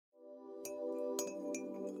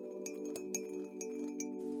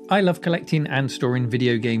I love collecting and storing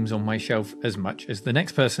video games on my shelf as much as the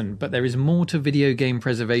next person, but there is more to video game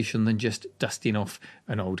preservation than just dusting off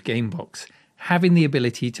an old game box. Having the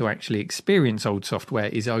ability to actually experience old software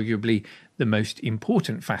is arguably the most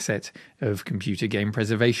important facet of computer game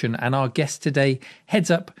preservation, and our guest today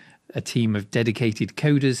heads up a team of dedicated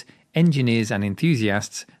coders, engineers and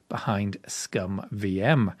enthusiasts behind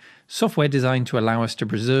SCUMMVM, software designed to allow us to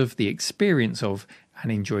preserve the experience of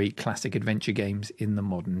and enjoy classic adventure games in the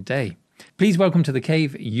modern day. Please welcome to the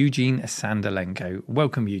cave, Eugene Sandulenko.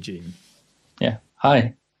 Welcome, Eugene. Yeah,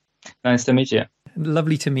 hi. Nice to meet you.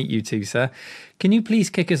 Lovely to meet you too, sir. Can you please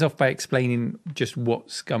kick us off by explaining just what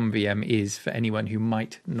SCUMMVM is for anyone who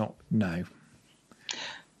might not know?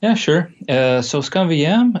 Yeah, sure. So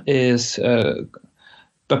SCUMMVM is a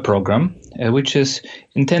program which is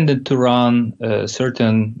intended to run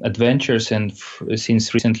certain adventures and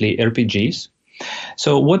since recently RPGs.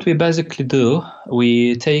 So what we basically do,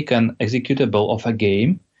 we take an executable of a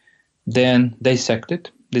game, then dissect it,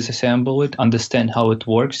 disassemble it, understand how it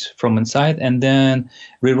works from inside, and then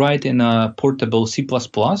rewrite in a portable C++.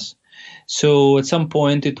 So at some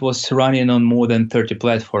point it was running on more than 30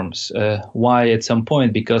 platforms. Why at some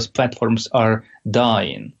point? Because platforms are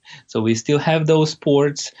dying. So we still have those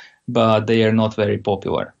ports, but they are not very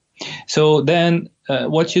popular. So then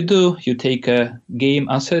what you do, you take game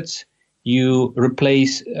assets, you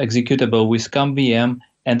replace executable with SCUMMVM,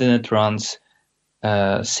 and then it runs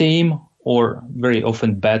same or very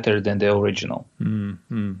often better than the original.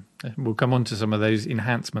 Mm-hmm. We'll come on to some of those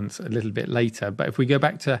enhancements a little bit later. But if we go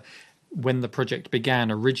back to when the project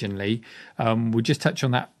began originally, we'll just touch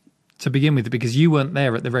on that to begin with, because you weren't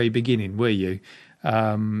there at the very beginning, were you?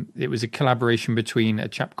 It was a collaboration between a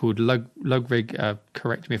chap called Ludwig,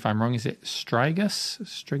 correct me if I'm wrong, is it Strigius,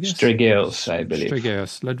 I believe.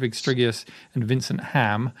 Ludwig Strigius and Vincent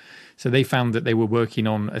Ham. So they found that they were working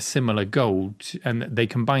on a similar goal and they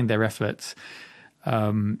combined their efforts.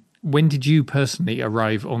 When did you personally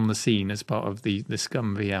arrive on the scene as part of the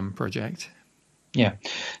SCUMMVM project? Yeah,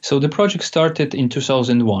 so the project started in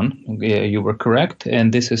 2001, you were correct,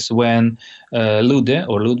 and this is when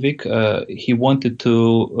Ludwig, he wanted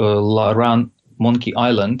to run Monkey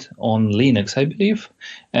Island on Linux, I believe,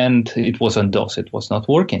 and it was on DOS, it was not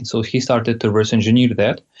working, so he started to reverse engineer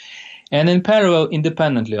that. And in parallel,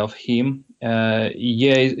 independently of him,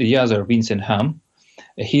 Yazar Vincent Ham,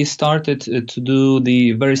 he started to do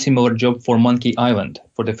the very similar job for Monkey Island,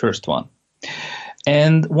 for the first one.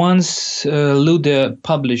 And once Lude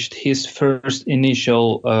published his first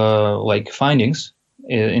initial findings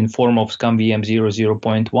in form of SCUMMVM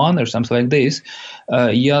 0.1 or something like this,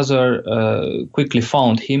 Yazar quickly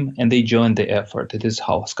found him and they joined the effort. It is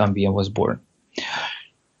how SCUMMVM was born.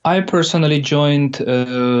 I personally joined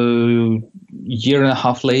a year and a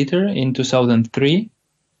half later in 2003.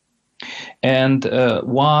 And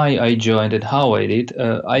why I joined and how I did,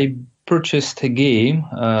 I purchased a game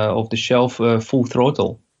off the shelf, Full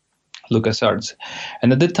Throttle, LucasArts.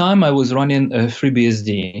 And at the time I was running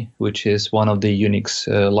FreeBSD, which is one of the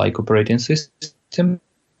Unix-like operating systems.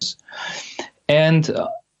 And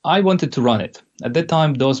I wanted to run it. At that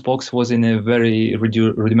time, DOSBox was in a very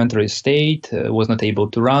rudimentary state, was not able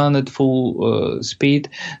to run at full speed.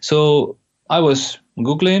 So I was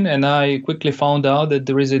Googling and I quickly found out that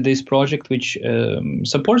there is this project which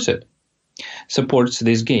supports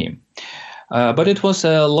this game. But it was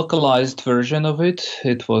a localized version of it.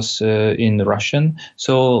 It was in Russian.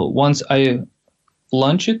 So once I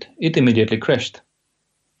launched it, it immediately crashed.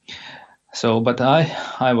 So, but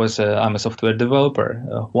I'm a software developer.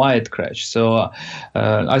 Why it crashed? So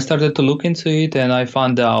I started to look into it, and I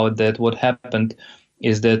found out that what happened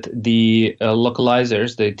is that the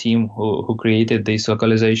localizers, the team who created this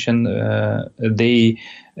localization, they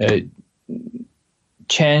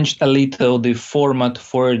changed a little the format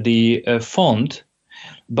for the font,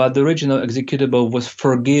 but the original executable was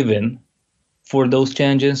forgiven for those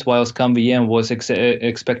changes, while SCUMMVM was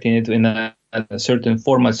expecting it in a certain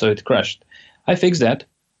format, so it crashed. I fixed that.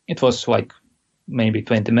 It was like maybe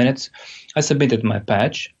 20 minutes. I submitted my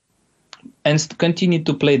patch and continued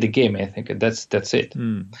to play the game. I think that's it.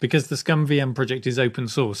 Because the SCUMMVM project is open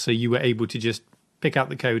source, so you were able to just pick out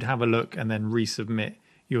the code, have a look, and then resubmit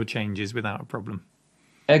your changes without a problem.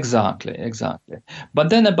 Exactly. But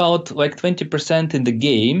then about like 20% in the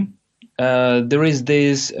game, there is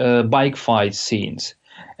these bike fight scenes.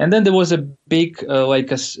 And then there was a big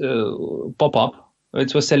pop-up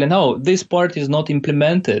which was telling, oh, this part is not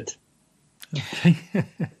implemented. Okay.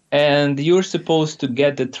 And you're supposed to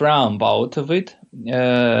get the tramp out of it.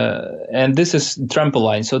 And this is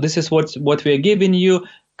trampoline. So this is what we are giving you.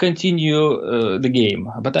 Continue the game.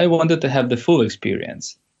 But I wanted to have the full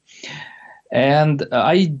experience. And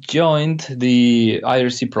I joined the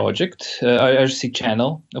IRC project, IRC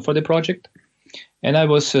channel for the project. And I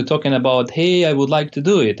was talking about, hey, I would like to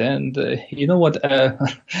do it. And you know what?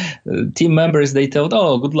 Team members, they told,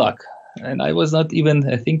 oh, good luck. And I was not even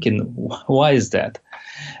thinking, why is that?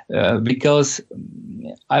 Because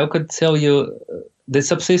I could tell you the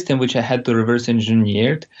subsystem which I had to reverse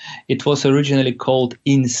engineer, it was originally called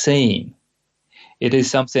Insane. It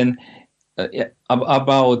is something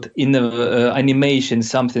about animation,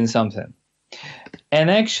 something.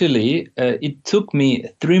 And actually, it took me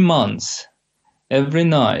 3 months every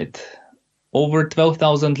night, over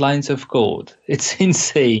 12,000 lines of code. It's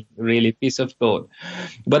insane, really, piece of code.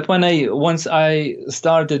 But once I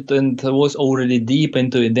started and was already deep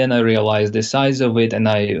into it, then I realized the size of it, and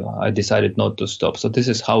I decided not to stop. So this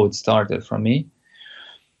is how it started for me,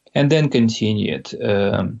 and then continued.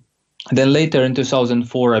 Then later in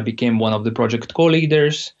 2004, I became one of the project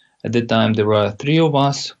co-leaders. At the time, there were 3 of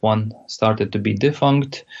us. One started to be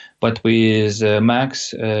defunct, but with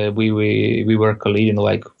Max, we were co-leading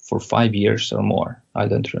like for 5 years or more. I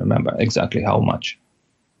don't remember exactly how much.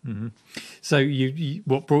 Mm-hmm. So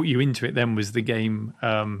what brought you into it then was the game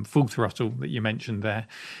Full Throttle that you mentioned there.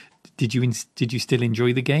 Did you still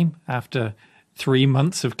enjoy the game after 3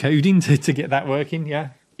 months of coding to get that working? Yeah.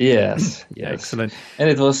 Yes. Excellent. And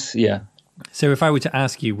it was, yeah. So if I were to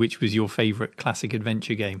ask you which was your favorite classic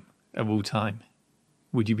adventure game of all time,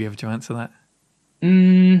 would you be able to answer that?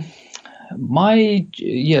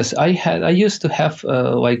 Yes, I used to have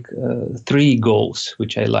 3 goals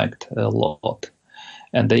which I liked a lot,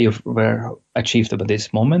 and they were achieved at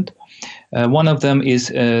this moment. One of them is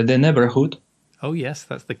the Neighborhood. Oh yes,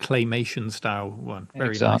 that's the claymation style one. Very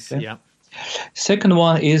exactly. Nice. Yeah. Second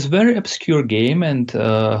one is very obscure game, and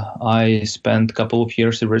I spent a couple of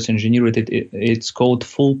years reverse engineering it. It's called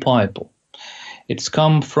Full Pipe. It's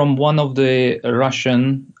come from one of the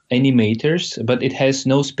Russian animators, but it has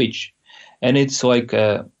no speech. And it's like,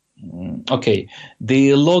 the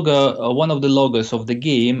logo, one of the logos of the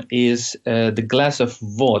game is the glass of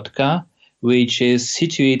vodka, which is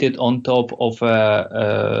situated on top of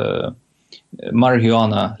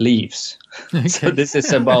marijuana leaves. Okay. So this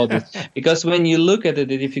is about it. Because when you look at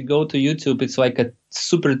it, if you go to YouTube, it's like a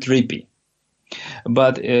super trippy.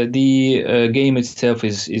 But the game itself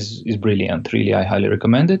is brilliant. Really, I highly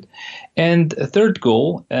recommend it. And a third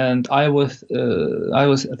goal, and I was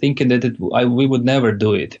thinking that we would never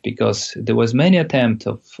do it because there was many attempts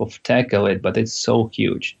of tackle it, but it's so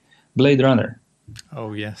huge. Blade Runner.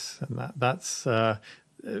 Oh yes, and that's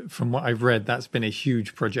from what I've read, that's been a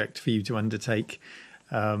huge project for you to undertake.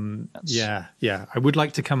 Yeah. I would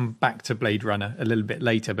like to come back to Blade Runner a little bit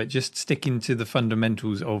later, but just sticking to the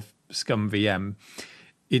fundamentals of SCUMMVM.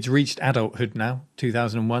 It's reached adulthood now,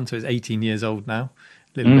 2001, so it's 18 years old now,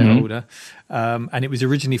 a little bit older. And it was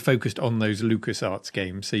originally focused on those LucasArts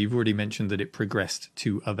games. So you've already mentioned that it progressed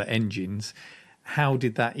to other engines. How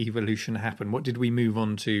did that evolution happen? What did we move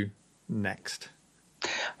on to next?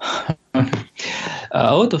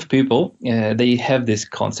 A lot of people, they have this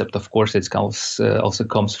concept. Of course, it also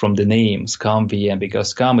comes from the name SCUMMVM, because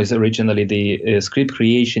Scum is originally the script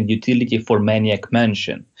creation utility for Maniac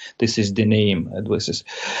Mansion. This is the name.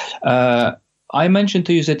 I mentioned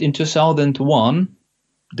to you that in 2001,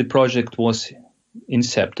 the project was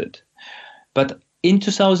incepted. But in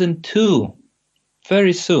 2002,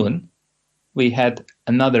 very soon, we had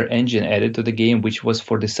another engine added to the game, which was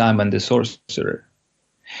for the Simon the Sorcerer.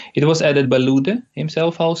 It was added by Lude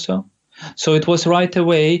himself also. So it was right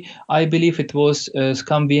away, I believe it was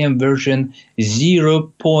SCUMMVM version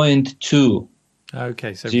 0.2.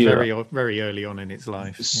 Okay, so very early on in its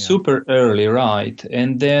life. Super early, right.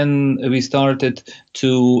 And then we started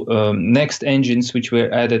to, next engines which were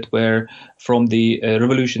added were from the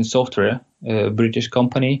Revolution Software, British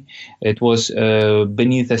company. It was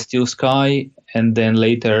Beneath a Steel Sky, and then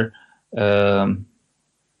later, how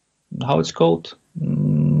it's called?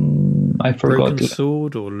 I forgot. Broken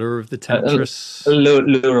Sword or Lure of the Temptress.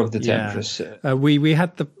 Lure of the Temptress. We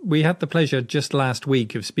had the pleasure just last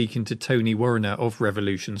week of speaking to Tony Warriner of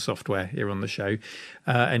Revolution Software here on the show,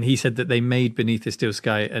 and he said that they made Beneath the Steel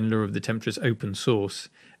Sky and Lure of the Temptress open source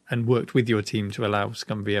and worked with your team to allow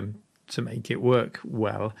SCUMMVM to make it work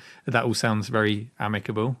well. That all sounds very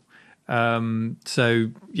amicable.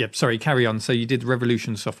 Sorry, carry on. So you did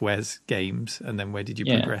Revolution Software's games, and then where did you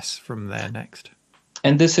progress from there next?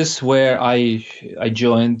 And this is where I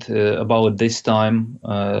joined about this time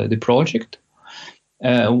the project.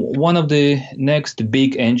 One of the next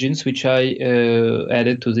big engines which I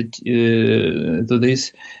added to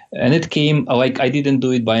this, and it came like I didn't do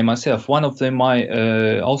it by myself. One of my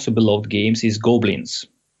also beloved games is Goblins.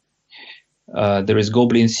 There is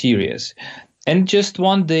Goblin series. And just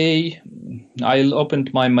one day, I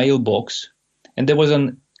opened my mailbox, and there was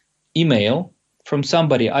an email from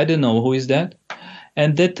somebody. I don't know who is that.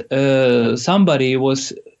 And that somebody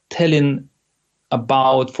was telling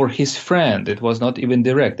about for his friend. It was not even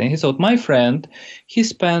direct. And he thought, my friend, he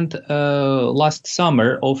spent last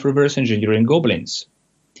summer of reverse engineering goblins.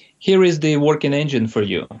 Here is the working engine for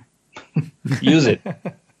you. Use it.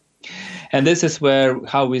 And this is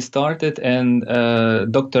how we started. And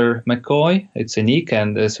Dr. McCoy, it's a Nick,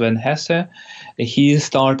 and Sven Hesse, he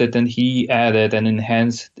started and he added and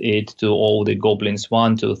enhanced it to all the Goblins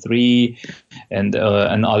 1, 2, 3, and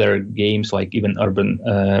other games like even Urban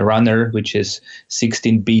Runner, which is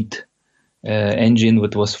 16-bit engine,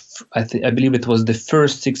 which was I believe it was the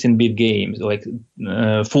first 16-bit game, like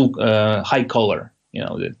full high color,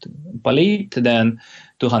 the Palette, then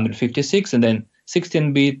 256, and then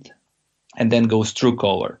 16-bit. And then goes true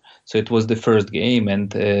color. So it was the first game,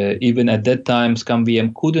 and even at that time,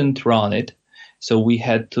 SCUMMVM couldn't run it, so we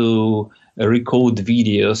had to recode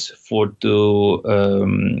videos for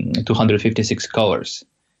 256 colors.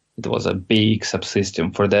 It was a big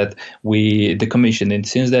subsystem. For that, we decommissioned it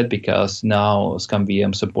since that, because now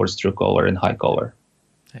SCUMMVM supports true color and high color.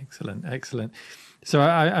 Excellent, excellent. So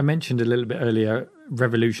I mentioned a little bit earlier,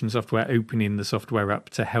 Revolution Software opening the software up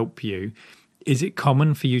to help you. Is it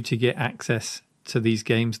common for you to get access to these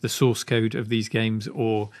games, the source code of these games,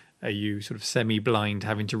 or are you sort of semi-blind,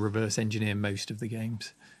 having to reverse engineer most of the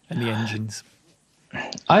games and the engines?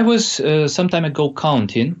 I was some time ago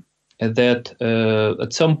counting that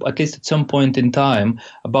at least at some point in time,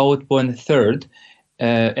 about 1/3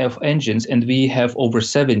 of engines, and we have over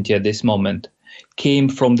 70 at this moment, came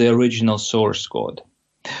from the original source code.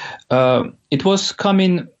 It was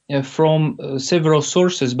coming from several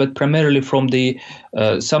sources, but primarily from the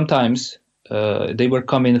sometimes they were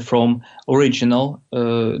coming from original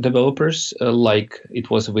developers, like it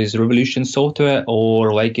was with Revolution Software,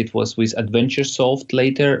 or like it was with Adventure Soft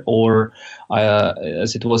later, or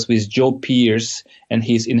as it was with Joe Pierce and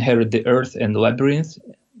his Inherit the Earth and Labyrinth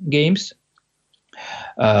games.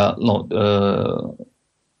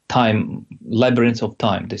 Labyrinth of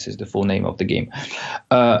Time. This is the full name of the game.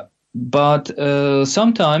 But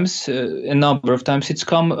sometimes, a number of times, it's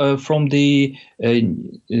come from the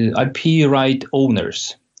IP right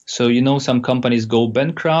owners. So, some companies go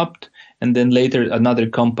bankrupt, and then later another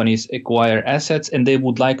companies acquire assets, and they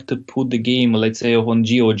would like to put the game, let's say, on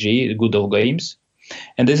GOG, Good Old Games.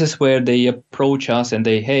 And this is where they approach us and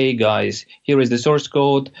they, hey guys, here is the source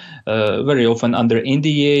code, very often under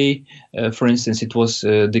NDA. For instance, it was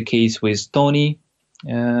the case with Tony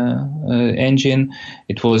engine.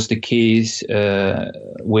 It was the case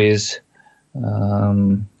with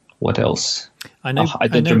what else? I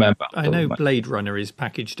don't remember. I know Blade Runner is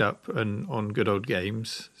packaged up and on Good Old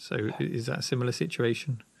Games. So is that a similar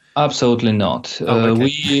situation? Absolutely not.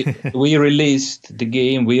 Okay. We released the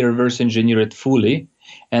game, we reverse engineered it fully,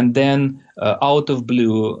 and then out of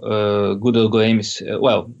blue, Good Old Games.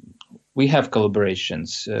 We have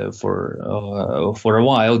collaborations for a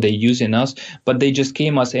while. They using us, but they just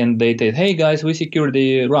came us and they said, "Hey guys, we secured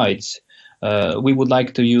the rights. We would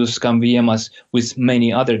like to use SCUMMVM as with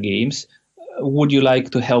many other games. Would you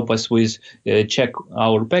like to help us with check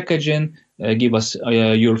our packaging, give us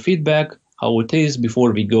your feedback, how it is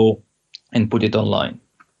before we go and put it online?"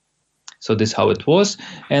 So this is how it was.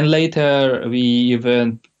 And later we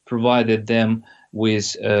even provided them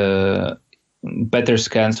with better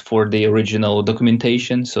scans for the original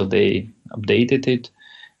documentation. So they updated it,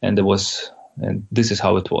 and this is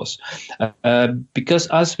how it was. Because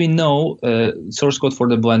as we know, source code for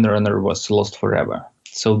the Blade Runner was lost forever.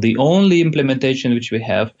 So the only implementation which we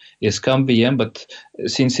have is SCUMMVM, but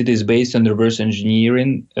since it is based on reverse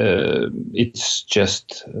engineering, it's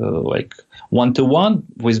just like one-to-one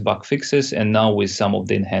with bug fixes, and now with some of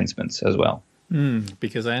the enhancements as well.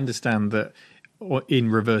 Because I understand that in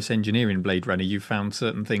reverse engineering Blade Runner, you found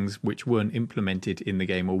certain things which weren't implemented in the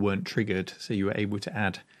game or weren't triggered, so you were able to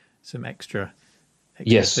add some extra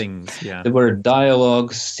things. Yeah, there were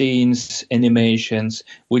dialogues, scenes, animations,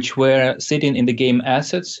 which were sitting in the game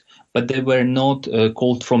assets, but they were not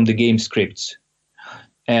called from the game scripts.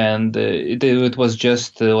 And it was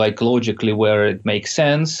just like logically where it makes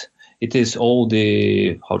sense. It is all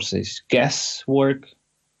the, guesswork,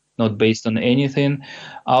 not based on anything.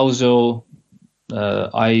 Also,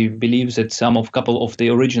 I believe that couple of the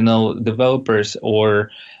original developers or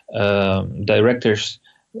directors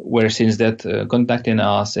were since that contacting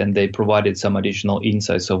us, and they provided some additional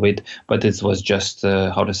insights of it, but it was just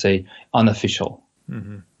unofficial.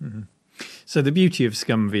 Mm-hmm, mm-hmm. So the beauty of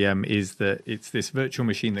SCUMMVM is that it's this virtual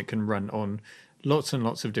machine that can run on lots and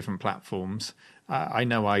lots of different platforms. I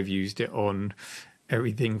know I've used it on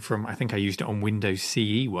everything from, I think I used it on Windows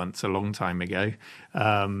CE once a long time ago,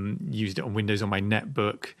 used it on Windows on my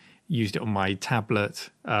netbook, used it on my tablet.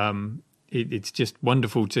 It's just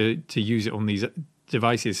wonderful to use it on these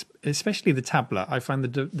devices, especially the tablet. I find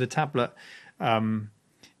the tablet,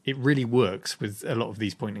 it really works with a lot of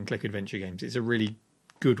these point and click adventure games. It's a really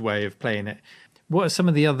good way of playing it. What are some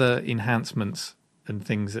of the other enhancements and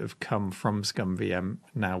things that have come from SCUMMVM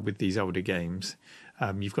now with these older games?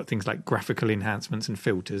 You've got things like graphical enhancements and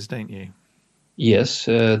filters, don't you? Yes,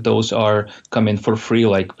 those are coming for free,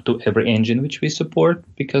 like to every engine which we support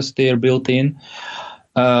because they are built in.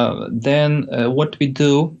 Then what we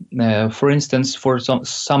do, for instance, for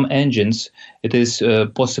some engines, it is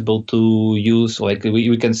possible to use, like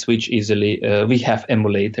we can switch easily. We have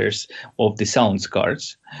emulators of the sounds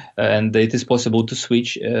cards, and it is possible to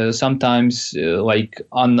switch sometimes like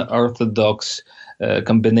unorthodox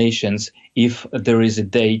combinations if there is a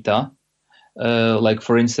data. Like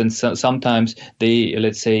for instance, sometimes they,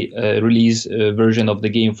 let's say, release a version of the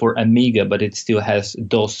game for Amiga, but it still has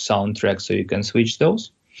DOS soundtracks, so you can switch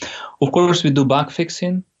those. Of course, we do bug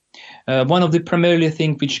fixing. One of the primarily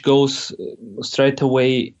thing which goes straight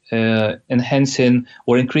away enhancing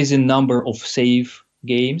or increasing number of save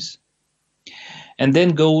games, and then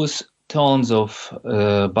goes tons of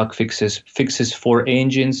bug fixes for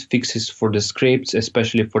engines, fixes for the scripts,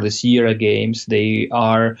 especially for the Sierra games. They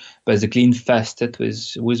are basically infested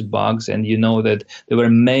with bugs, and you know that there were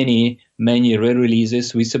many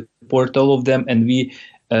re-releases. We support all of them, and we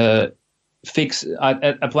apply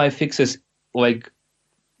fixes like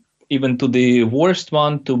even to the worst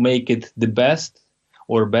one to make it the best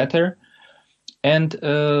or better. And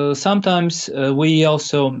sometimes we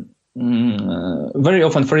also very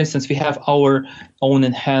often, for instance, we have our own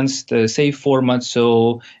enhanced save format.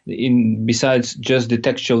 So besides just the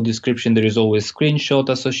textual description, there is always screenshot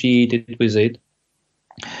associated with it.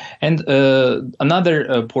 And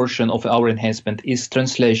another portion of our enhancement is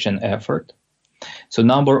translation effort. So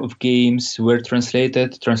number of games were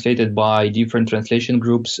translated by different translation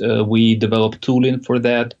groups. We developed tooling for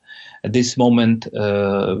that. At this moment,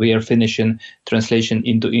 we are finishing translation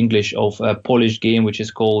into English of a Polish game which is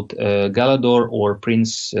called Galador, or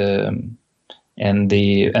Prince and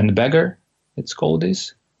the Beggar. It's called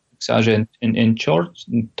this. Xarze in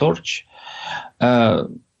Torch.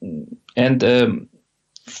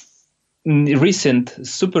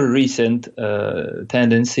 Super recent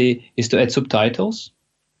tendency is to add subtitles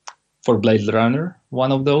for Blade Runner,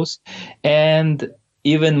 one of those, and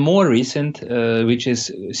even more recent, which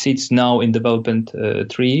sits now in development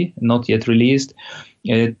 3, not yet released,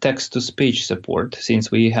 text-to-speech support, since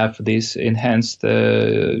we have this enhanced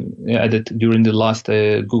added during the last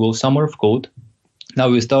Google Summer of Code. Now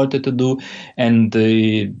we started to do, and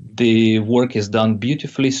the work is done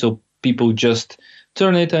beautifully, so people just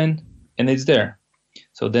turn it in, and it's there.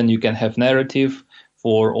 So then you can have narrative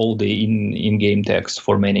for all the in-game text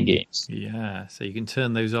for many games. Yeah, so you can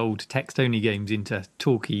turn those old text-only games into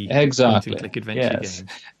talky point-and-click adventure games.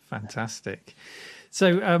 Fantastic. So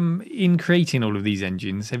in creating all of these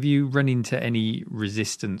engines, have you run into any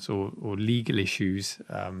resistance or legal issues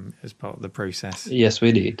as part of the process? Yes,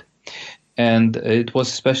 we did. And it was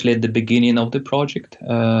especially at the beginning of the project.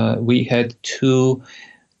 We had two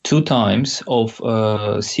times of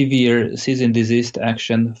severe cease and desist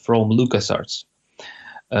action from LucasArts.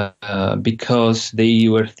 Because they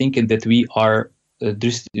were thinking that we are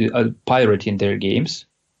pirating their games.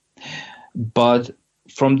 But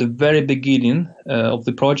from the very beginning of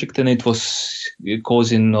the project, and it was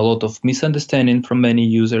causing a lot of misunderstanding from many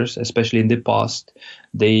users, especially in the past,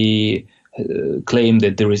 they claim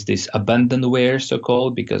that there is this abandonware,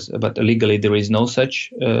 so-called, but legally there is no such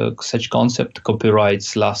concept.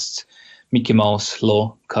 Copyrights last Mickey Mouse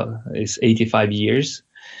law is 85 years.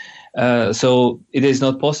 So it is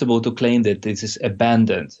not possible to claim that this is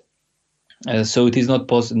abandoned. So it is not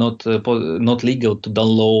legal to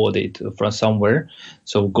download it from somewhere.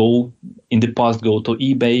 So go to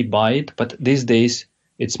eBay, buy it. But these days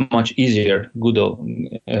it's much easier. Good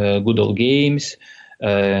old games,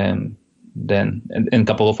 then and a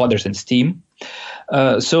couple of others, and Steam.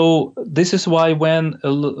 So this is why when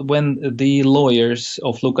the lawyers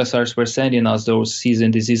of LucasArts were sending us those cease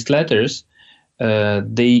and desist letters,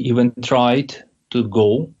 they even tried to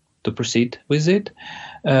proceed with it,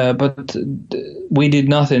 but we did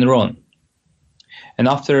nothing wrong. And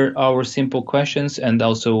after our simple questions, and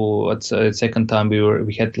also at the second time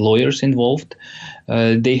we had lawyers involved,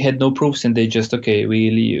 they had no proofs, and they just, okay,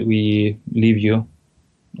 we leave you.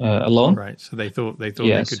 alone. Right. So they thought they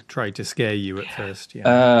Yes. could try to scare you at first.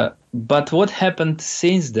 Yeah. But what happened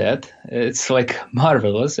since that? It's like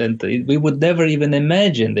marvelous, and we would never even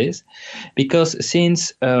imagine this, because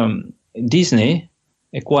since Disney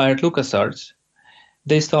acquired LucasArts,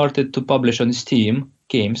 they started to publish on Steam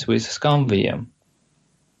games with SCUMMVM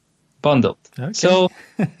bundled. Okay. So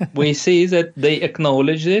we see that they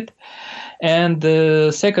acknowledged it. And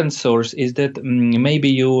the second source is that maybe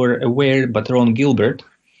you were aware, but Ron Gilbert,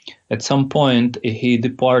 at some point, he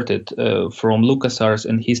departed from LucasArts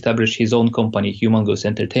and he established his own company, Humongous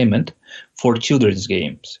Entertainment, for children's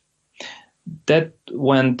games. That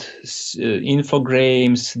went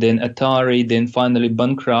Infogrames, then Atari, then finally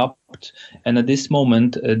bankrupt. And at this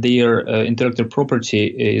moment, their intellectual property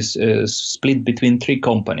is split between three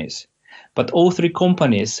companies. But all three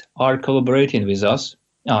companies are collaborating with us.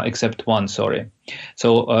 Except one, sorry.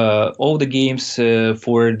 So all the games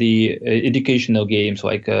for the educational games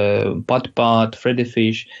like Putt, Freddy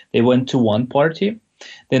Fish, they went to one party.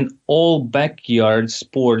 Then all backyard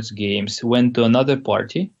sports games went to another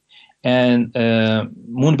party. And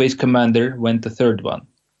Moonbase Commander went to third one.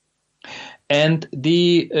 And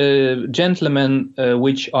the gentlemen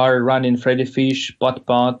which are running Freddy Fish, Putt,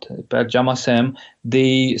 Pajama Sam,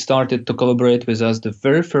 they started to collaborate with us the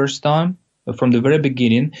very first time, from the very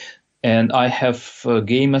beginning, and I have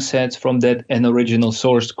game assets from that and original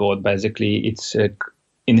source code. Basically, it's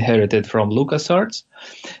inherited from LucasArts.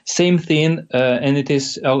 Same thing, and it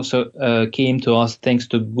is also came to us thanks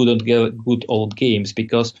to good old games,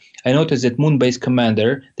 because I noticed that Moonbase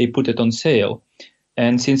Commander, they put it on sale.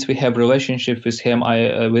 And since we have relationship with them,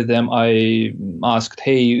 I asked,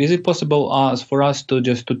 hey, is it possible for us to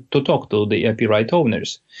just to talk to the IP right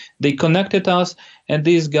owners? They connected us, and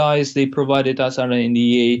these guys, they provided us an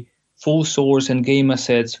NDA, full source and game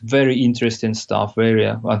assets, very interesting stuff, very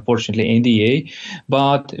unfortunately NDA,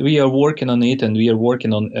 but we are working on it, and we are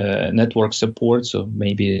working on network support, so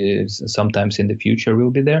maybe sometimes in the future we'll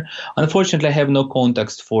be there. Unfortunately, I have no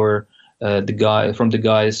context for the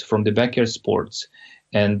guys from the backyard sports,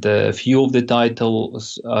 and a few of the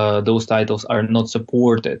titles, those titles are not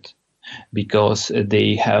supported because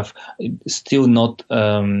they have still not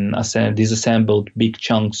disassembled big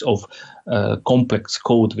chunks of complex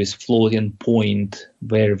code with floating point,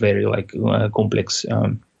 very like complex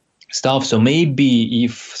stuff. So maybe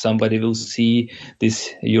if somebody will see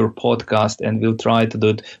your podcast and will try to do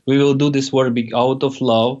it, we will do this work out of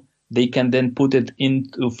love. They can then put it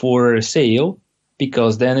into for sale,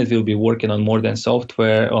 because then it will be working on modern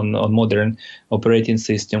software, on modern operating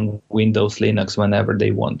system, Windows, Linux, whenever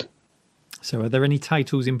they want. So are there any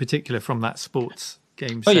titles in particular from that sports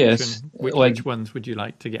game section? Yes. Which ones would you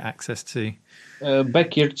like to get access to?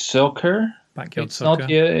 Backyard Soccer. Backyard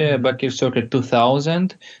Soccer. Backyard Soccer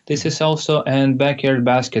 2000. This is also, and Backyard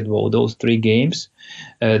Basketball. Those three games,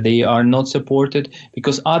 they are not supported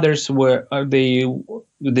because others were they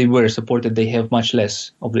were supported. They have much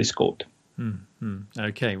less of this code.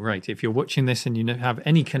 Okay, right. If you're watching this and you have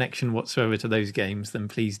any connection whatsoever to those games, then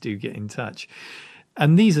please do get in touch.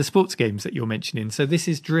 And these are sports games that you're mentioning. So this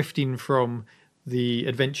is drifting from the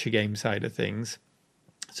adventure game side of things.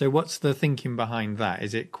 So what's the thinking behind that?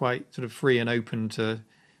 Is it quite sort of free and open to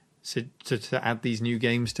add these new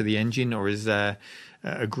games to the engine, or is there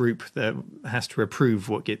a group that has to approve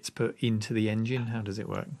what gets put into the engine? How does it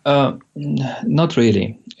work? Not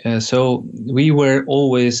really. So we were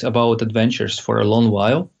always about adventures for a long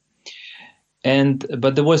while,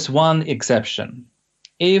 but there was one exception.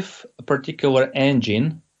 If a particular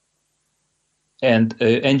engine, and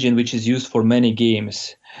engine which is used for many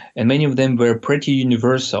games, and many of them were pretty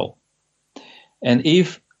universal, and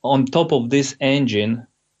if on top of this engine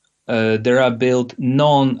there are built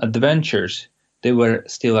non-adventures, they were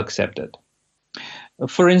still accepted.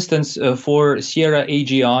 For instance, for Sierra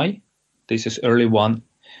AGI, this is early one,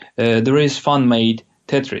 there is fan-made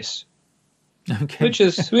Tetris, okay. which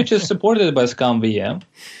is supported by SCUMMVM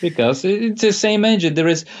because it's the same engine. There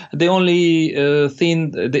is the only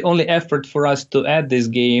the only effort for us to add this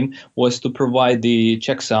game was to provide the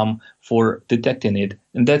checksum for detecting it,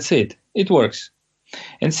 and that's it. It works.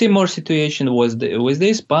 And similar situation was with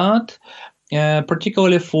this, but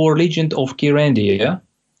particularly for Legend of Kyrandia,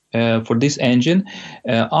 for this engine,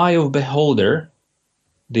 Eye of Beholder,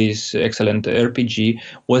 this excellent RPG,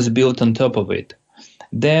 was built on top of it.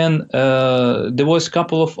 Then there was a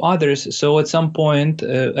couple of others. So at some point,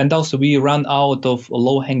 and also we ran out of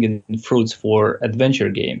low-hanging fruits for adventure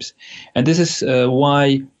games. And this is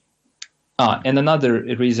why, and another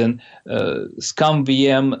reason,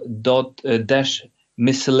 SCUMMVM dash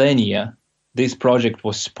miscellanea this project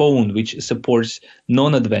was spawned, which supports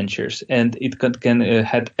non-adventures, and it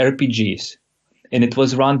had RPGs. And it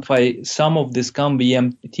was run by some of the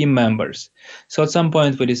SCUMMVM team members. So at some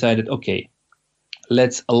point we decided, okay,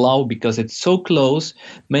 let's allow, because it's so close,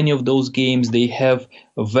 many of those games, they have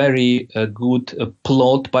a very good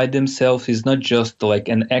plot by themselves. It's not just like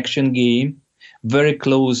an action game, very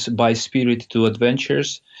close by spirit to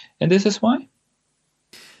adventures. And this is why.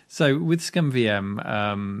 So with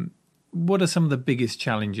SCUMMVM, what are some of the biggest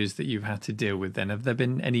challenges that you've had to deal with then? Have there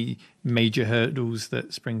been any major hurdles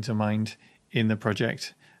that spring to mind in the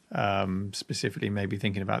project? Specifically, maybe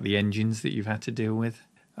thinking about the engines that you've had to deal with,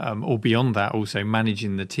 or beyond that, also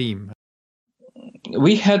managing the team.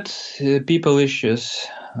 We had people issues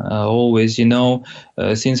always,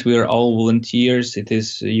 since we are all volunteers,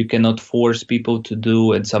 you cannot force people to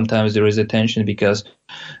do, and sometimes there is a tension because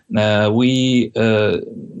we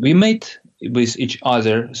met with each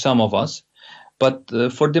other, some of us, but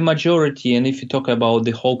for the majority, and if you talk about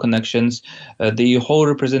the whole connections, the whole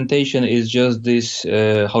representation is just this,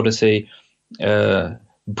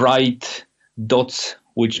 bright dots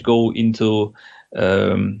which go into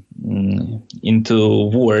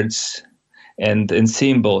words and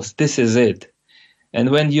symbols. This is it. And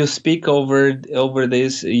when you speak over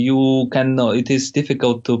this, you cannot. It is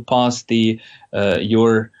difficult to pass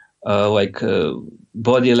your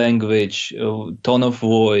body language, tone of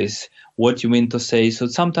voice, what you mean to say. So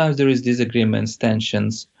sometimes there is disagreements,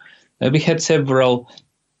 tensions. We had several.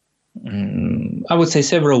 I would say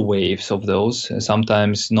several waves of those,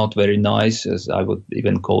 sometimes not very nice, as I would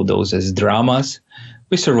even call those as dramas.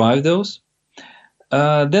 We survived those.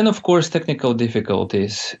 Then, of course, technical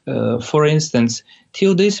difficulties. For instance,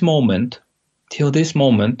 till this moment,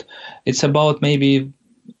 it's about maybe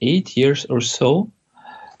 8 years or so,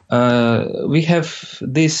 we have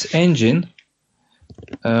this engine,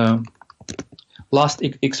 Last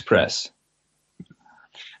Express.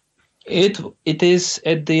 It is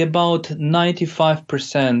at the about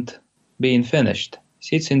 95% being finished.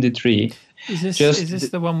 Sits in the tree. Is this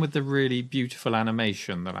the one with the really beautiful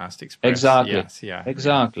animation, The Last Express? Exactly. Yes, yeah.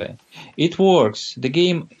 Exactly. Yeah. It works. The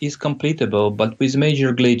game is completable, but with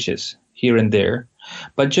major glitches here and there.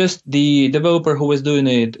 But just the developer who was doing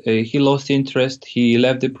it, he lost interest. He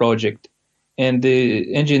left the project, and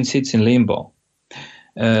the engine sits in limbo.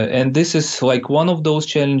 And this is like one of those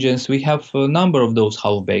challenges. We have a number of those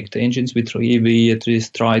half-baked engines. We at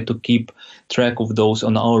least try to keep track of those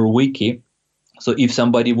on our wiki. So if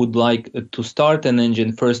somebody would like to start an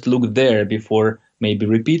engine, first look there before maybe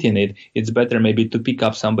repeating it. It's better maybe to pick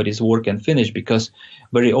up somebody's work and finish, because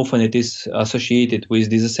very often it is associated with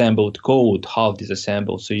disassembled code, half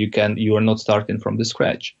disassembled. So you are not starting from the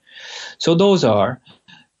scratch. So those are.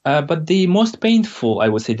 But the most painful, I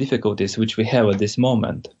would say, difficulties which we have at this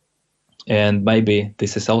moment, and maybe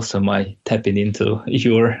this is also my tapping into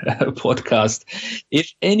your podcast,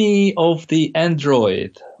 if any of the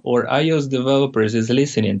Android or iOS developers is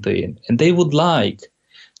listening to it and they would like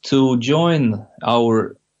to join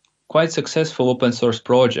our quite successful open source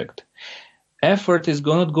project, effort is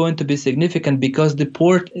not going to be significant because the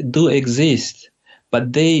port do exist,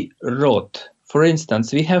 but they rot. For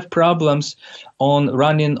instance, we have problems on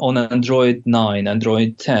running on Android 9,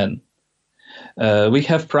 Android 10. We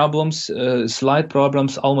have problems, slight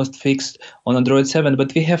problems almost fixed on Android 7,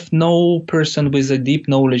 but we have no person with a deep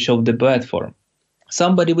knowledge of the platform.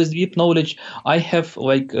 Somebody with deep knowledge, I have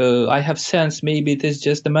sense maybe it is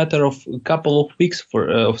just a matter of a couple of weeks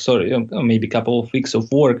maybe a couple of weeks of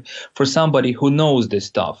work for somebody who knows this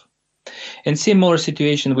stuff. And similar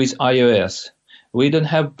situation with iOS. We don't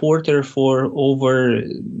have Porter for over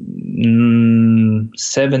 7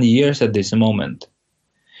 years at this moment.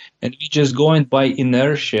 And we just going by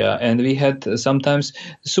inertia, and we had sometimes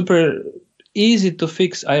super easy to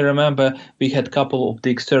fix. I remember we had a couple of the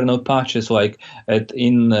external patches, like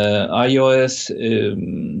in iOS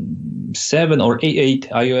 7 or 8,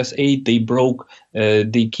 iOS 8, they broke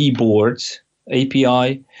the keyboards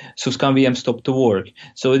API, so SCUMMVM stopped to work.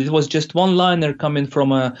 So it was just one liner coming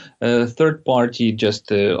from a third party, just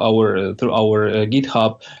through our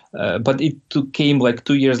GitHub, but it came like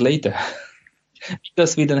 2 years later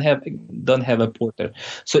because we don't have a porter.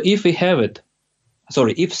 So if we have it,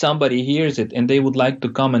 if somebody hears it and they would like to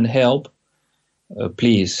come and help,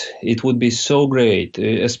 please, it would be so great,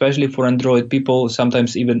 especially for Android people,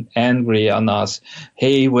 sometimes even angry on us.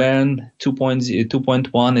 Hey, when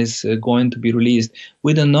 2.1 is going to be released?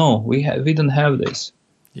 We don't know. We don't have this.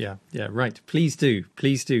 Yeah, right. Please do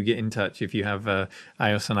get in touch if you have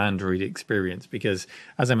iOS and Android experience, because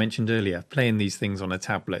as I mentioned earlier, playing these things on a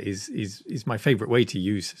tablet is my favorite way to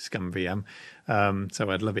use SCUMMVM. So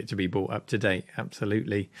I'd love it to be brought up to date.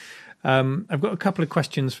 Absolutely. I've got a couple of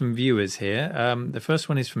questions from viewers here. The first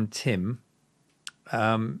one is from Tim.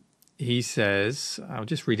 He says, I'll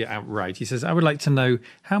just read it outright. He says, I would like to know,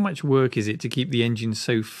 how much work is it to keep the engine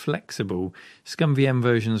so flexible? SCUMMVM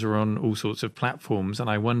versions are on all sorts of platforms, and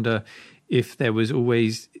I wonder if there was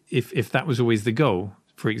always, if that was always the goal.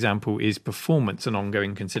 For example, is performance an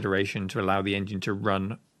ongoing consideration to allow the engine to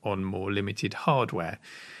run on more limited hardware?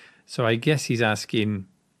 So I guess he's asking,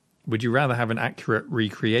 would you rather have an accurate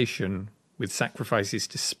recreation with sacrifices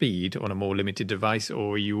to speed on a more limited device,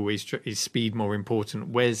 or are you always is speed more important?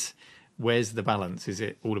 Where's the balance? Is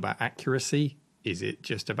it all about accuracy? Is it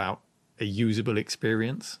just about a usable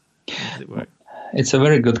experience? How does it work? It's a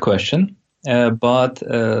very good question, but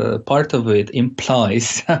part of it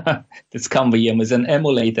implies that SCUMMVM is an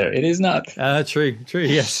emulator. It is not. True,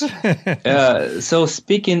 yes. So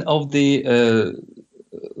speaking of the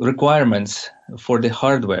requirements for the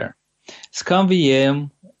hardware, SCUMMVM,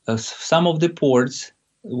 some of the ports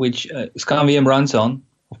which SCUMMVM runs on,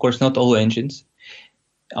 of course not all engines,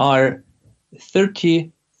 are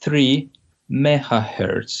 33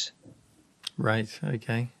 megahertz. Right,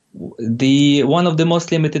 okay. One of the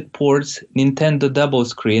most limited ports, Nintendo Double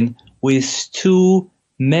Screen, with 2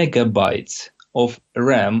 megabytes of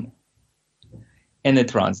RAM, and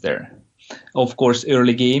it runs there. Of course,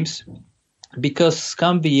 early games, because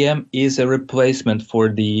SCUMMVM is a replacement for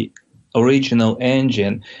the original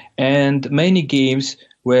engine, and many games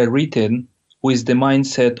were written with the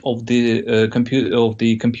mindset of the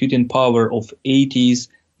computing power of 80s,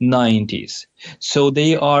 90s. So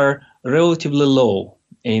they are relatively low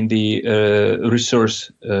in the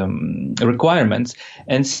resource requirements.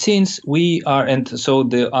 And since we are, and so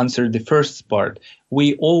the answer, the first part,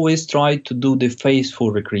 we always try to do the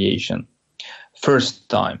faithful recreation first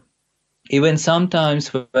time. Even sometimes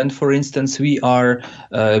when, for instance, we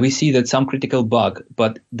see that some critical bug,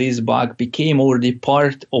 but this bug became already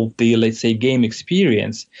part of the, let's say, game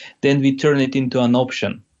experience, then we turn it into an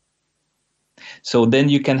option. So then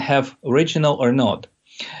you can have original or not.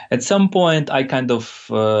 At some point, I kind of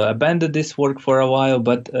abandoned this work for a while,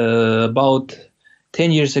 but about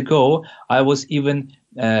 10 years ago, I was even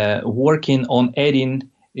working on adding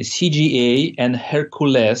CGA and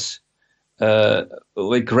Hercules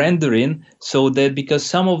like rendering, so that because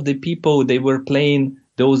some of the people, they were playing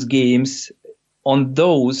those games on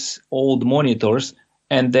those old monitors,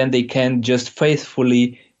 and then they can just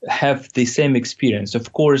faithfully have the same experience.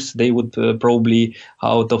 Of course, they would probably,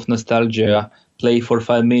 out of nostalgia, play for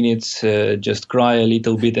 5 minutes, just cry a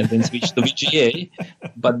little bit, and then switch to VGA.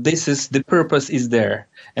 But this is the purpose is there,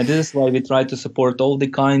 and this is why we try to support all the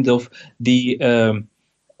kind of the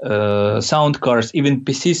sound cards, even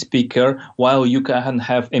PC speaker, while you can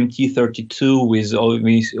have MT32 with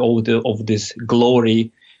all of this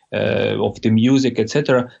glory of the music,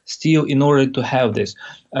 etc. Still, in order to have this,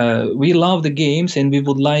 we love the games, and we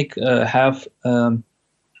would like have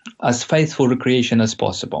as faithful recreation as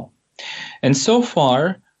possible. And so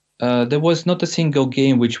far, there was not a single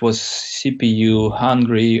game which was CPU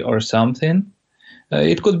hungry or something.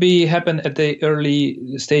 It could be happen at the early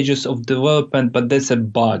stages of development, but that's a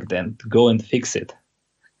bug. Then go and fix it.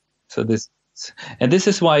 So this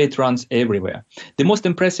is why it runs everywhere. The most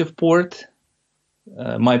impressive port,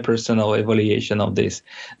 my personal evaluation of this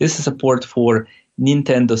is a port for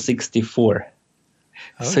Nintendo 64.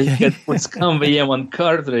 Okay. So you can put SCUMMVM on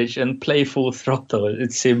cartridge and play full throttle.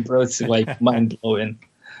 It's like mind blowing.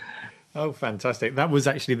 Oh, fantastic. That was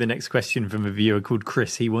actually the next question from a viewer called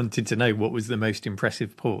Chris. He wanted to know what was the most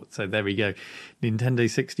impressive port. So there we go. Nintendo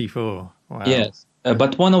 64. Wow. Yes.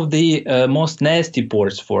 But one of the most nasty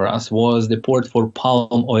ports for us was the port for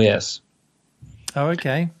Palm OS. Oh,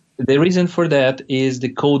 okay. The reason for that is the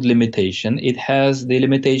code limitation. It has the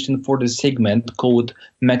limitation for the segment code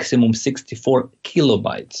maximum 64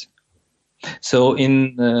 kilobytes. So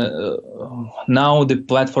now the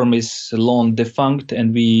platform is long defunct,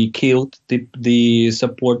 and we killed the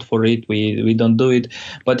support for it. We don't do it,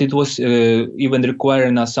 but it was even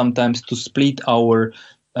requiring us sometimes to split our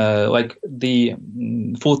like the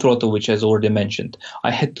full throttle, which I already mentioned. I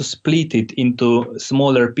had to split it into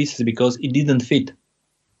smaller pieces because it didn't fit.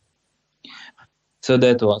 So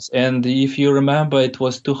that was, and if you remember, it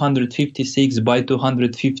was 256 by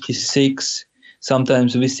 256.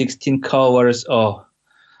 Sometimes with 16 colors. Oh,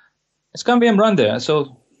 SCUMMVM run there,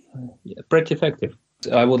 so pretty effective.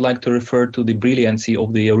 I would like to refer to the brilliancy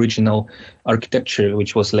of the original architecture,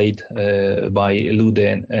 which was laid by Lude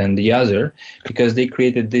and Yazer, because they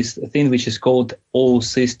created this thing which is called all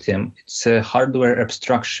system. It's a hardware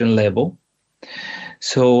abstraction level.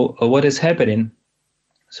 So what is happening?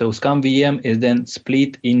 So SCUMMVM is then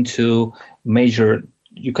split into major,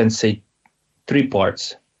 you can say, 3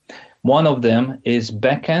 parts. One of them is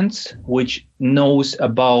backends, which knows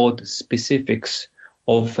about specifics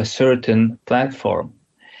of a certain platform,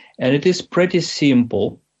 and it is pretty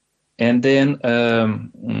simple. And then,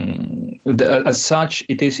 as such,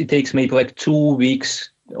 it takes maybe like 2 weeks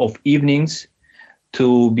of evenings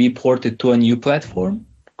to be ported to a new platform,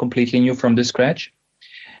 completely new from the scratch.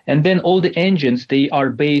 And then all the engines, they are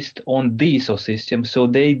based on the ISO system, so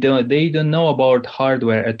they don't know about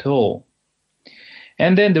hardware at all.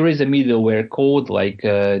 And then there is a middleware code like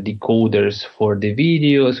decoders for the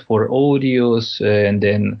videos, for audios, and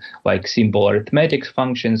then like simple arithmetic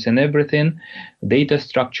functions and everything, data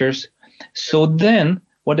structures. So then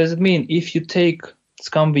what does it mean? If you take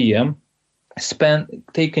SCUMMVM,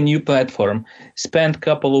 take a new platform, spend a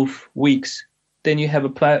couple of weeks, then you have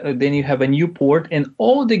a new port, and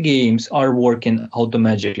all the games are working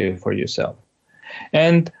automatically for yourself.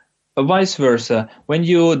 And vice versa, when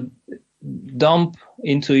you dump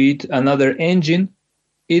into it another engine,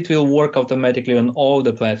 it will work automatically on all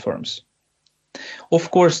the platforms. Of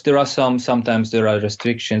course, there are sometimes there are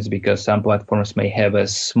restrictions, because some platforms may have a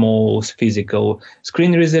small physical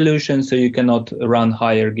screen resolution, so you cannot run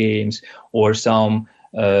higher games, or some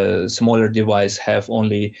smaller device have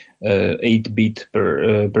only 8-bit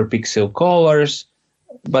per pixel colors.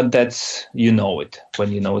 But that's, when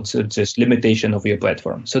it's just limitation of your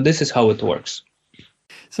platform. So this is how it works.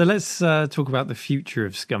 So let's talk about the future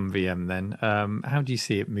of SCUMMVM then. How do you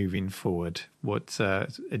see it moving forward? What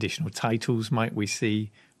additional titles might we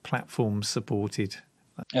see? Platforms supported?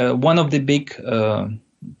 One of the big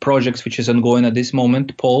projects which is ongoing at this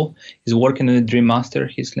moment, Paul is working on a Dream Master,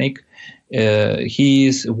 his link. He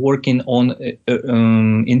is working on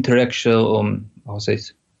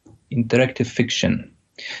interactive fiction,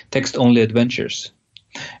 text-only adventures.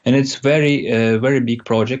 And it's very big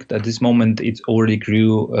project. At this moment, it already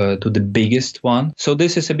grew to the biggest one. So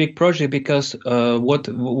this is a big project because what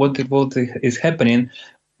is happening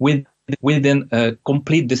within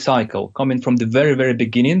complete the cycle, coming from the very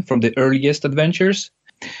beginning, from the earliest adventures.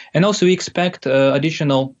 And also we expect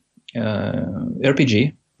additional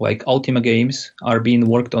RPG, like Ultima games, are being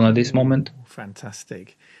worked on at this moment.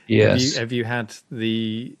 Fantastic. Yes. Have you had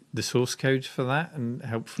the source code for that and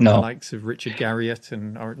help from the likes of Richard Garriott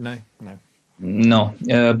and No.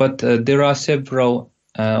 But there are several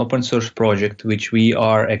open source projects which we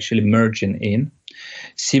are actually merging in,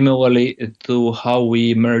 similarly to how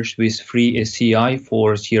we merged with free SCI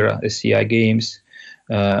for Sierra SCI games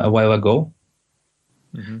a while ago.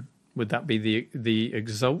 Mm-hmm. Would that be the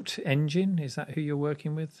Exalt engine? Is that who you're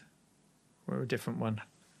working with, or a different one?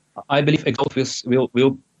 I believe Exalt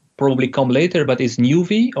will probably come later, but it's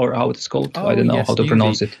Nuvi, or how it's called. I don't know how to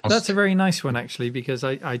pronounce it. That's a very nice one, actually, because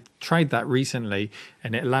I tried that recently,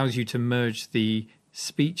 and it allows you to merge the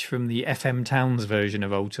speech from the FM Towns version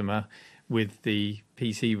of Ultima with the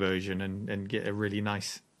PC version and get a really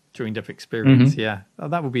nice joined up experience. Mm-hmm. Yeah,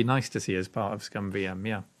 that would be nice to see as part of SCUMMVM.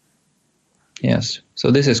 Yeah. Yes,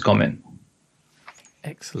 so this is coming.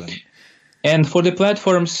 Excellent. And for the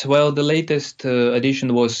platforms, well, the latest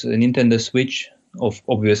addition was Nintendo Switch,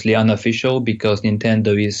 obviously unofficial, because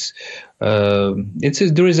Nintendo is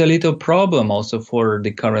there is a little problem also for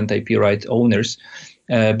the current IP rights owners,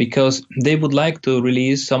 because they would like to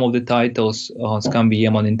release some of the titles on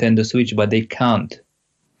SCUMMVM on Nintendo Switch, but they can't.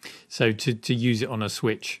 So to use it on a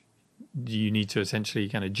Switch, do you need to essentially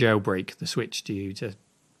kind of jailbreak the Switch? Do you to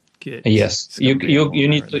Yes, you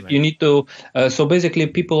need to. So basically,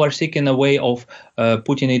 people are seeking a way of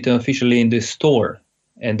putting it officially in the store,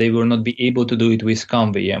 and they will not be able to do it with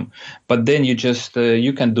SCUMMVM. But then you just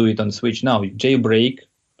you can do it on Switch now. Jailbreak,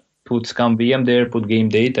 put SCUMMVM there, put game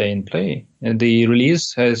data in play, and the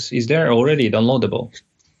release is there already downloadable.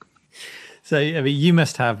 So, I mean, you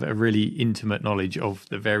must have a really intimate knowledge of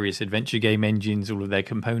the various adventure game engines, all of their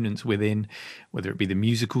components within, whether it be the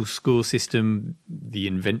musical score system, the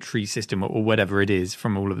inventory system, or whatever it is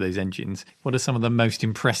from all of those engines. What are some of the most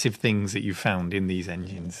impressive things that you found in these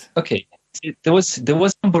engines? Okay, there was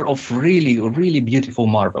a number of really beautiful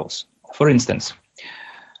marvels. For instance,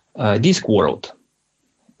 Discworld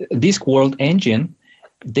engine,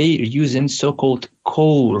 they're using so-called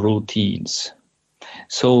coroutines.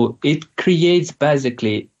 So it creates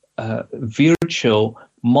basically virtual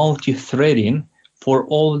multi-threading for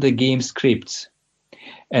all the game scripts.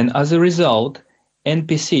 And as a result,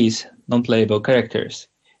 NPCs, non-playable characters,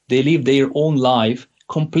 they live their own life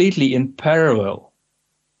completely in parallel.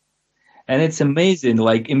 And it's amazing,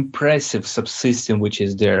 like impressive subsystem which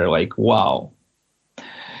is there, like wow.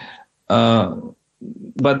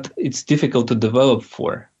 But it's difficult to develop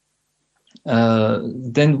for.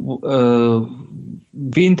 Then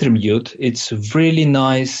Wintermute, it's really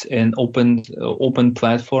nice and open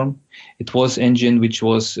platform. It was engine which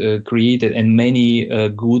was created, and many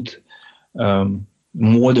good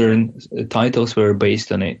modern titles were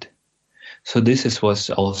based on it. So was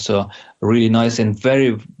also really nice and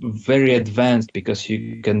very, very advanced, because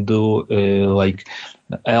you can do like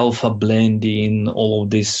alpha blending, all of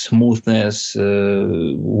this smoothness,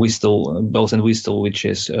 whistle, bells and whistle, which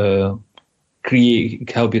is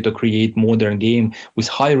help you to create modern game with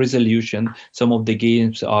high resolution. Some of the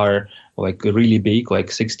games are like really big,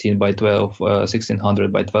 like 16 by 12,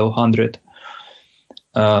 1600 by 1200.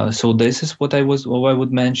 So this is what I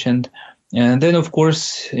would mention. And then, of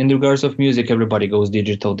course, in regards of music, everybody goes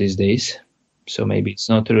digital these days. So maybe it's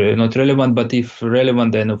not relevant, but if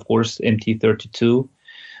relevant, then of course MT32.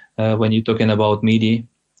 When you're talking about MIDI,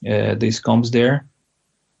 this comes there.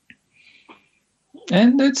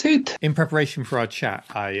 And that's it. In preparation for our chat,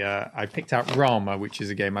 I picked out Rama, which is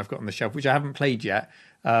a game I've got on the shelf, which I haven't played yet.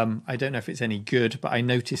 I don't know if it's any good, but I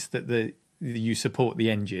noticed that you support the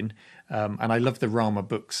engine, and I love the Rama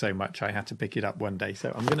book so much I had to pick it up one day.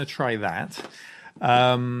 So I'm going to try that.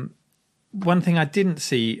 One thing I didn't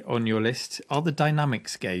see on your list are the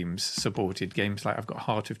Dynamics games supported. Games like I've got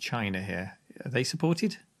Heart of China here. Are they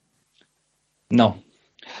supported? No.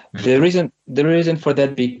 The reason for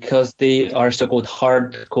that, because they are so-called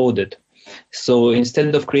hard-coded. So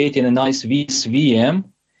instead of creating a nice VM,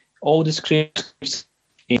 all the scripts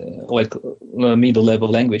like middle-level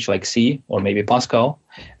language like C or maybe Pascal,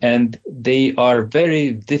 and they are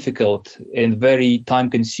very difficult and very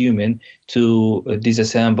time-consuming to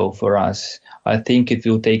disassemble for us. I think it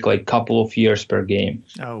will take like a couple of years per game.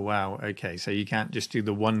 Oh, wow. Okay, so you can't just do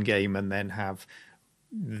the one game and then have...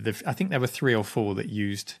 I think there were 3 or 4 that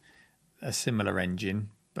used a similar engine,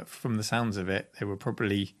 but from the sounds of it, they were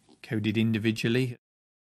probably coded individually.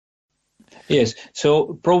 Yes,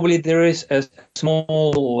 so probably there is a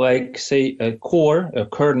small, like say, a core, a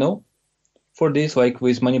kernel for this, like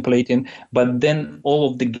with manipulating, but then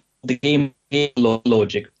all of the game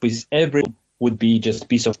logic with every would be just a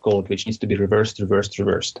piece of code which needs to be reversed.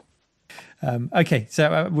 Okay,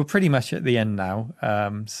 so we're pretty much at the end now.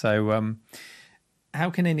 How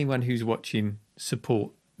can anyone who's watching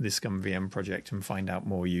support the SCUMMVM project and find out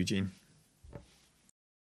more, Eugene?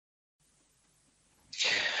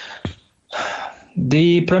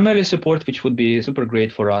 The primary support, which would be super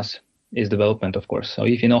great for us, is development, of course. So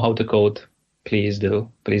if you know how to code, please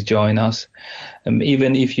join us.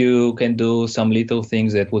 Even if you can do some little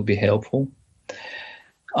things that would be helpful.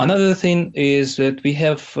 Another thing is that we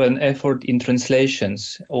have an effort in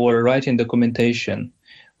translations or writing documentation,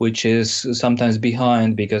 which is sometimes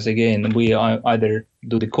behind, because again, we either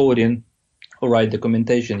do the coding or write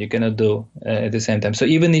documentation. You cannot do at the same time. So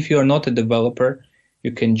even if you are not a developer,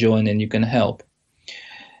 you can join and you can help.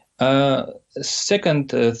 Third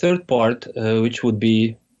part, which would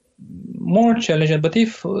be more challenging, but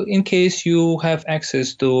if in case you have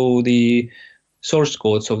access to the source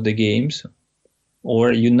codes of the games,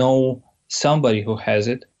 or you know somebody who has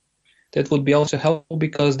it, that would be also helpful,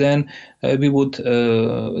 because then we would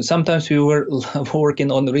sometimes we were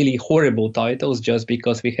working on really horrible titles just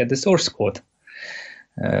because we had the source code,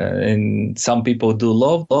 and some people do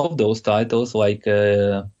love those titles, like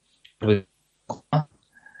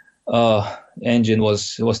engine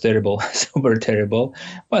was terrible, super terrible,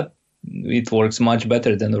 but it works much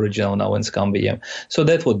better than original now in SCUMMVM. So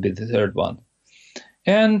that would be the third one.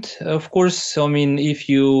 And of course, I mean, if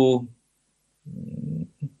you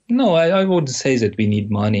no, I would say that we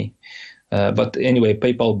need money. But anyway,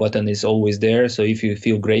 PayPal button is always there. So if you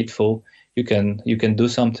feel grateful, you can do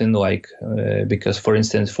something like, because for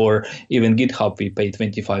instance, for even GitHub, we pay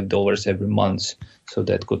 $25 every month. So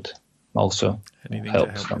that could also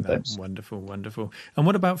help sometimes. Wonderful. And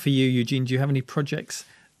what about for you, Eugene? Do you have any projects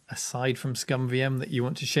aside from SCUMMVM that you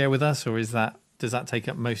want to share with us, or does that take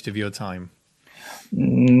up most of your time?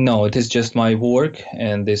 No, it is just my work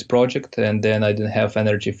and this project, and then I didn't have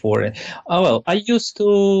energy for it. Oh, well, I used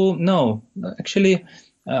to, no, actually,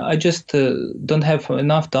 I just don't have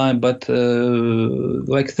enough time, but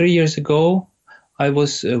like 3 years ago, I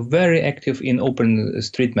was very active in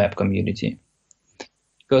OpenStreetMap community.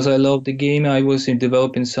 Because I love the game, I was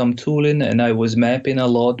developing some tooling, and I was mapping a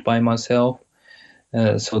lot by myself.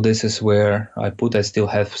 So this is where I still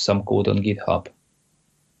have some code on GitHub.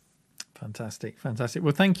 Fantastic, fantastic.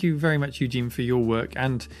 Well, thank you very much, Eugene, for your work,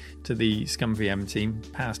 and to the SCUMMVM team,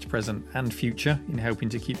 past, present and future, in helping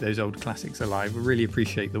to keep those old classics alive. We really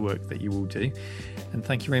appreciate the work that you all do. And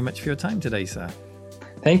thank you very much for your time today, sir.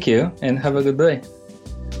 Thank you, and have a good day.